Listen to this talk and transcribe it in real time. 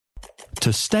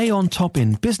To stay on top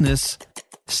in business,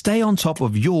 stay on top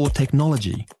of your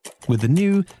technology with the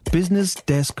new Business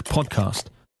Desk podcast,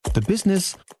 The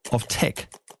Business of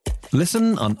Tech.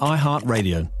 Listen on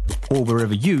iHeartRadio or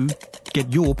wherever you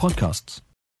get your podcasts.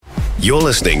 You're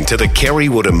listening to the Kerre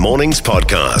Woodham Mornings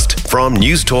podcast from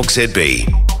News Talk ZB.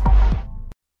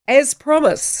 As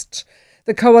promised,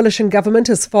 the coalition government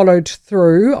has followed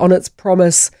through on its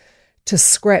promise to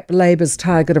scrap Labour's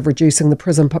target of reducing the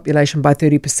prison population by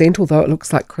 30%, although it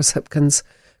looks like Chris Hipkins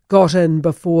got in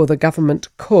before the government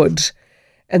could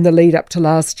in the lead up to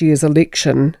last year's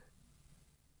election.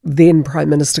 Then Prime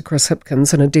Minister Chris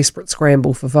Hipkins, in a desperate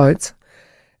scramble for votes,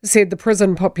 said the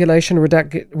prison population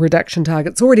reduction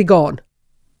target's already gone.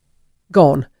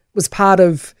 Gone. It was part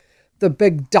of the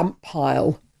big dump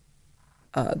pile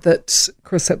that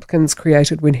Chris Hipkins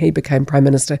created when he became Prime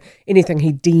Minister. Anything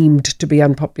he deemed to be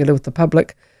unpopular with the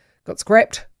public got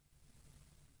scrapped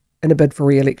in a bid for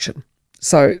re-election.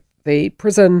 So the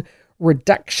prison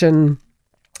population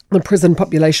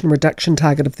reduction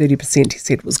target of 30%, he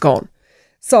said, was gone.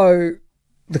 So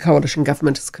the coalition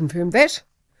government has confirmed that.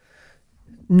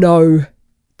 No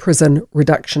prison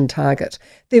reduction target.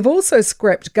 They've also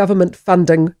scrapped government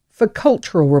funding for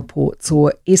cultural reports,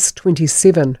 or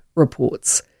S27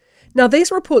 reports. Now,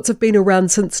 these reports have been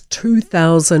around since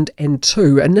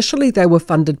 2002. Initially, they were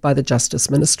funded by the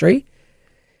Justice Ministry,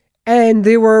 and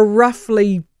there were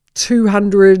roughly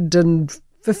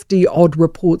 250 odd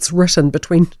reports written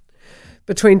between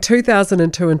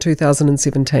 2002 and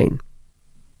 2017.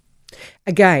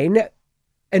 Again,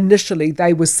 initially,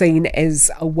 they were seen as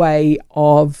a way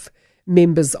of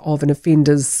members of an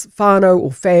offender's whānau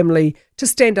or family to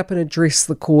stand up and address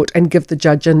the court and give the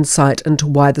judge insight into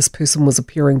why this person was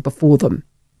appearing before them.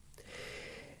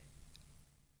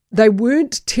 They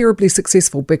weren't terribly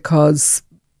successful because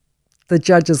the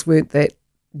judges weren't that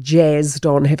jazzed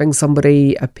on having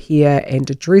somebody appear and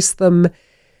address them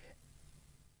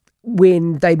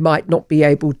when they might not be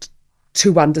able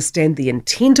to understand the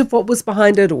intent of what was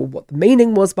behind it or what the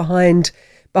meaning was behind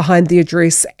the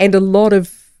address. And a lot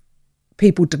of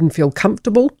people didn't feel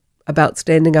comfortable about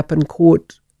standing up in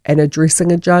court and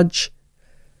addressing a judge.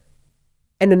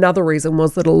 And another reason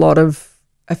was that a lot of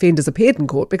offenders appeared in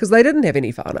court because they didn't have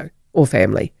any whānau or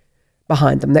family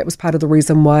behind them. That was part of the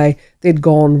reason why they'd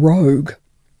gone rogue.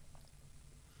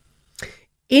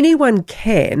 Anyone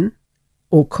can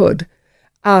or could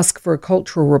ask for a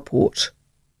cultural report,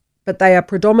 but they are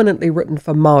predominantly written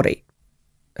for Māori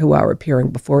who are appearing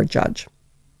before a judge.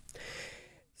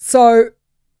 So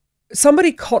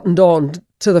somebody cottoned on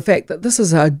to the fact that this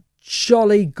is a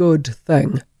jolly good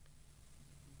thing.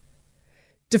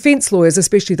 Defence lawyers,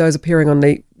 especially those appearing on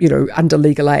the, under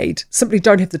legal aid, simply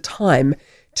don't have the time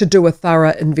to do a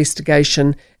thorough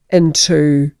investigation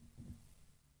into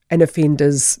an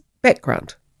offender's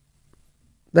background.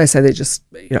 They say they're just,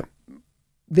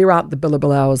 there aren't the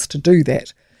billable hours to do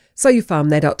that. So you farm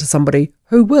that out to somebody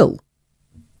who will.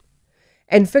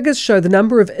 And figures show the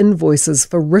number of invoices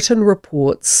for written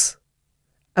reports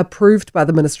approved by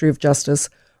the Ministry of Justice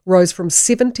rose from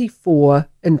 74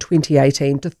 in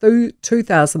 2018 to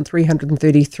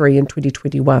 2,333 in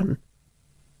 2021.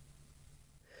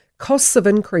 Costs have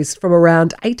increased from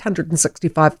around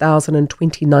 $865,000 in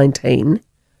 2019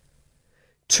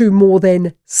 to more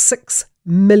than $6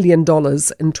 million in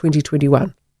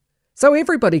 2021. So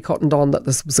everybody cottoned on that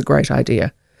this was a great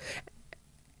idea.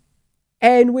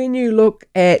 And when you look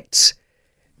at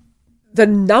the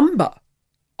number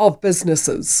of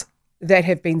businesses that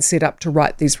have been set up to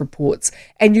write these reports,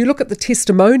 and you look at the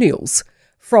testimonials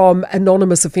from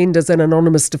anonymous offenders and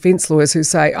anonymous defence lawyers who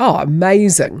say, oh,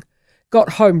 amazing,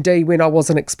 got home D when I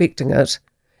wasn't expecting it,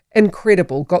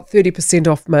 incredible, got 30%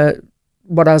 off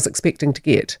what I was expecting to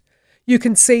get, you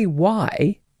can see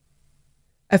why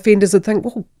offenders would think,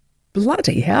 well,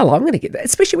 bloody hell, I'm going to get that,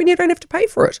 especially when you don't have to pay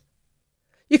for it.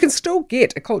 You can still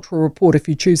get a cultural report if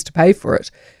you choose to pay for it.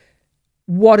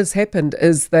 What has happened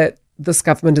is that this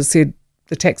government has said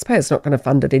the taxpayer's not going to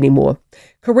fund it anymore.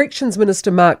 Corrections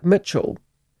Minister Mark Mitchell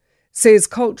says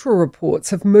cultural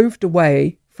reports have moved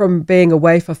away from being a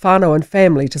way for whānau and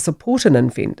family to support an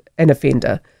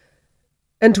offender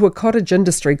into a cottage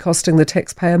industry costing the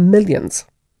taxpayer millions.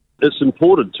 It's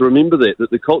important to remember that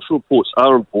the cultural reports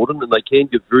are important and they can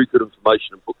give very good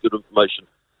information and put good information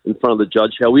in front of the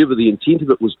judge. However, the intent of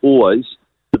it was always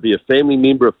to be a family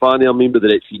member, a whānau member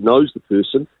that actually knows the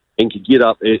person and could get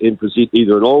up and present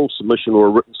either an oral submission or a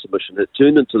written submission. It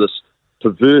turned into this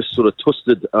perverse, sort of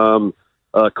twisted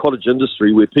cottage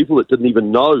industry where people that didn't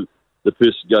even know the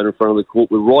person going in front of the court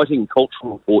were writing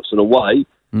cultural reports in a way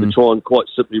to try and quite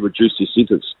simply reduce their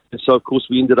sentence. And so, of course,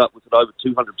 we ended up with an over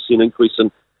 200% increase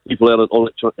in people out on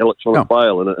electronic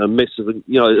bail and a massive,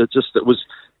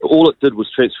 all it did was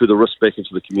transfer the risk back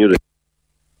into the community.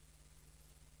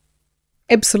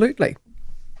 Absolutely.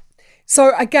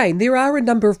 So again, there are a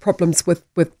number of problems with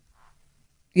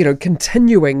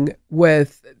continuing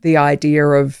with the idea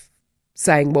of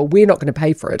saying, well, we're not going to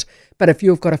pay for it, but if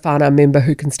you've got a whānau member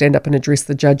who can stand up and address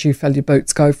the judge, you fill your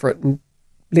boots, go for it and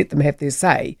let them have their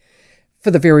say. For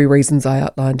the very reasons I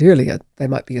outlined earlier, they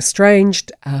might be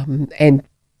estranged, and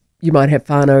you might have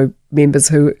whānau members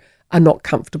who are not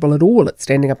comfortable at all at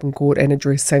standing up in court and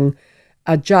addressing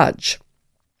a judge.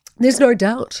 There's no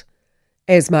doubt,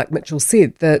 as Mark Mitchell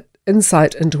said, that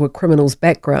insight into a criminal's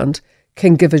background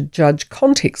can give a judge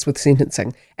context with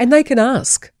sentencing, and they can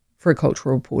ask for a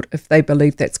cultural report if they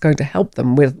believe that's going to help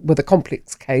them with a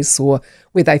complex case or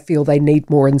where they feel they need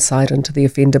more insight into the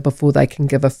offender before they can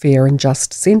give a fair and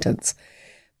just sentence.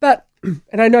 But,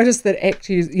 and I noticed that ACT,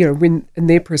 when in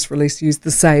their press release used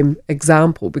the same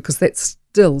example because that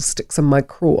still sticks in my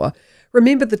craw.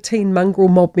 Remember the teen mongrel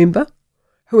mob member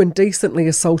who indecently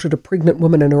assaulted a pregnant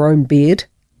woman in her own bed?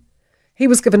 He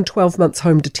was given 12 months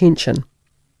home detention.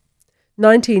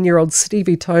 19-year-old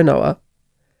Stevie Tonoa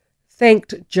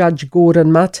thanked Judge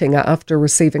Gordon Matinga after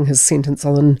receiving his sentence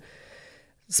on,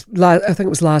 I think it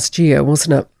was last year,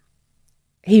 wasn't it?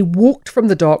 He walked from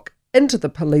the dock into the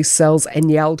police cells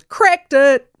and yelled, "Cracked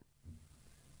it!"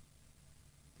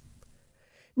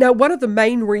 Now, one of the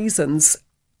main reasons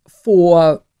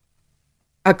for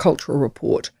a cultural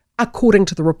report, according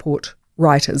to the report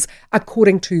writers,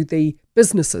 according to the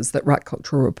businesses that write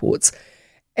cultural reports,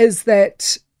 is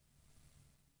that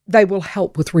they will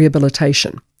help with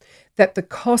rehabilitation, that the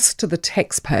cost to the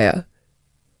taxpayer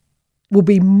will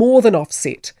be more than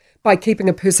offset by keeping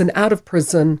a person out of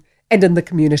prison and in the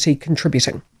community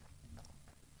contributing.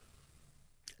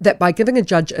 That by giving a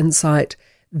judge insight,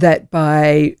 that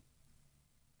by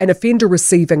an offender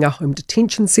receiving a home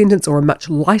detention sentence or a much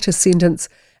lighter sentence,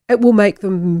 it will give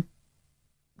them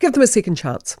a second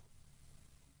chance.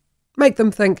 Make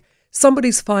them think,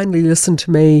 somebody's finally listened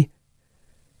to me,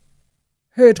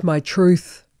 heard my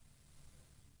truth.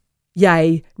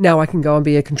 Yay, now I can go and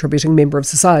be a contributing member of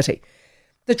society.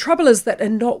 The trouble is that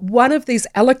in not one of these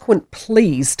eloquent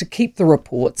pleas to keep the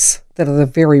reports, that are the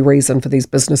very reason for these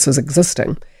businesses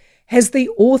existing, has the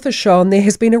author shown there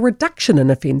has been a reduction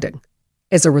in offending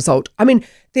as a result. I mean,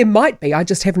 there might be, I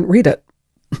just haven't read it.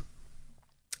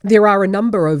 There are a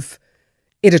number of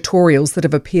editorials that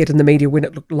have appeared in the media when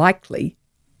it looked likely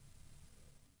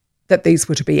that these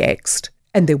were to be axed,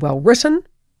 and they're well written.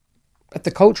 If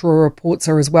the cultural reports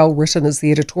are as well written as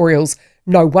the editorials,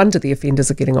 no wonder the offenders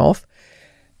are getting off.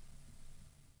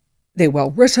 They're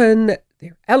well written,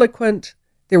 they're eloquent,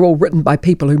 they're all written by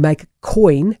people who make a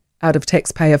coin out of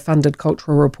taxpayer-funded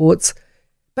cultural reports,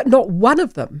 but not one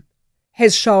of them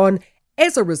has shown,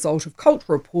 as a result of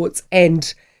cultural reports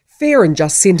and fair and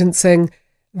just sentencing,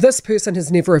 this person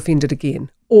has never offended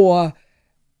again, or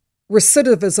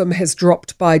recidivism has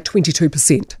dropped by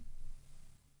 22%.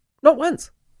 Not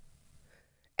once.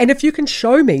 And if you can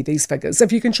show me these figures,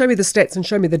 if you can show me the stats and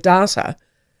show me the data,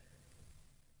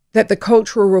 that the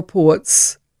cultural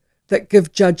reports that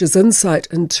give judges insight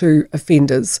into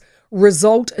offenders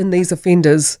result in these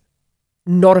offenders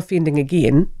not offending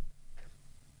again,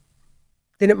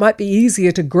 then it might be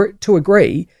easier to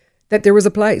agree that there is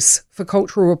a place for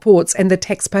cultural reports and the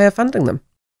taxpayer funding them.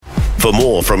 For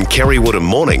more from Kerre Woodham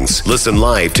Mornings, listen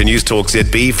live to News Talk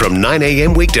ZB from 9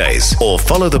 a.m. weekdays or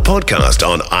follow the podcast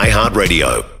on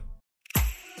iHeartRadio.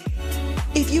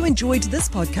 If you enjoyed this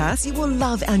podcast, you will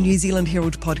love our New Zealand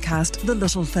Herald podcast, The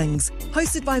Little Things,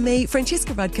 hosted by me,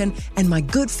 Francesca Rudkin, and my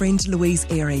good friend Louise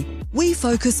Airy. We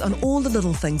focus on all the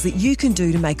little things that you can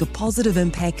do to make a positive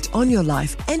impact on your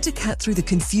life and to cut through the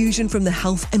confusion from the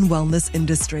health and wellness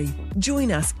industry. Join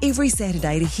us every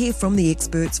Saturday to hear from the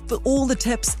experts for all the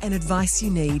tips and advice you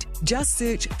need. Just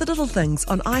search The Little Things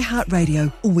on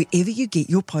iHeartRadio or wherever you get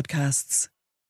your podcasts.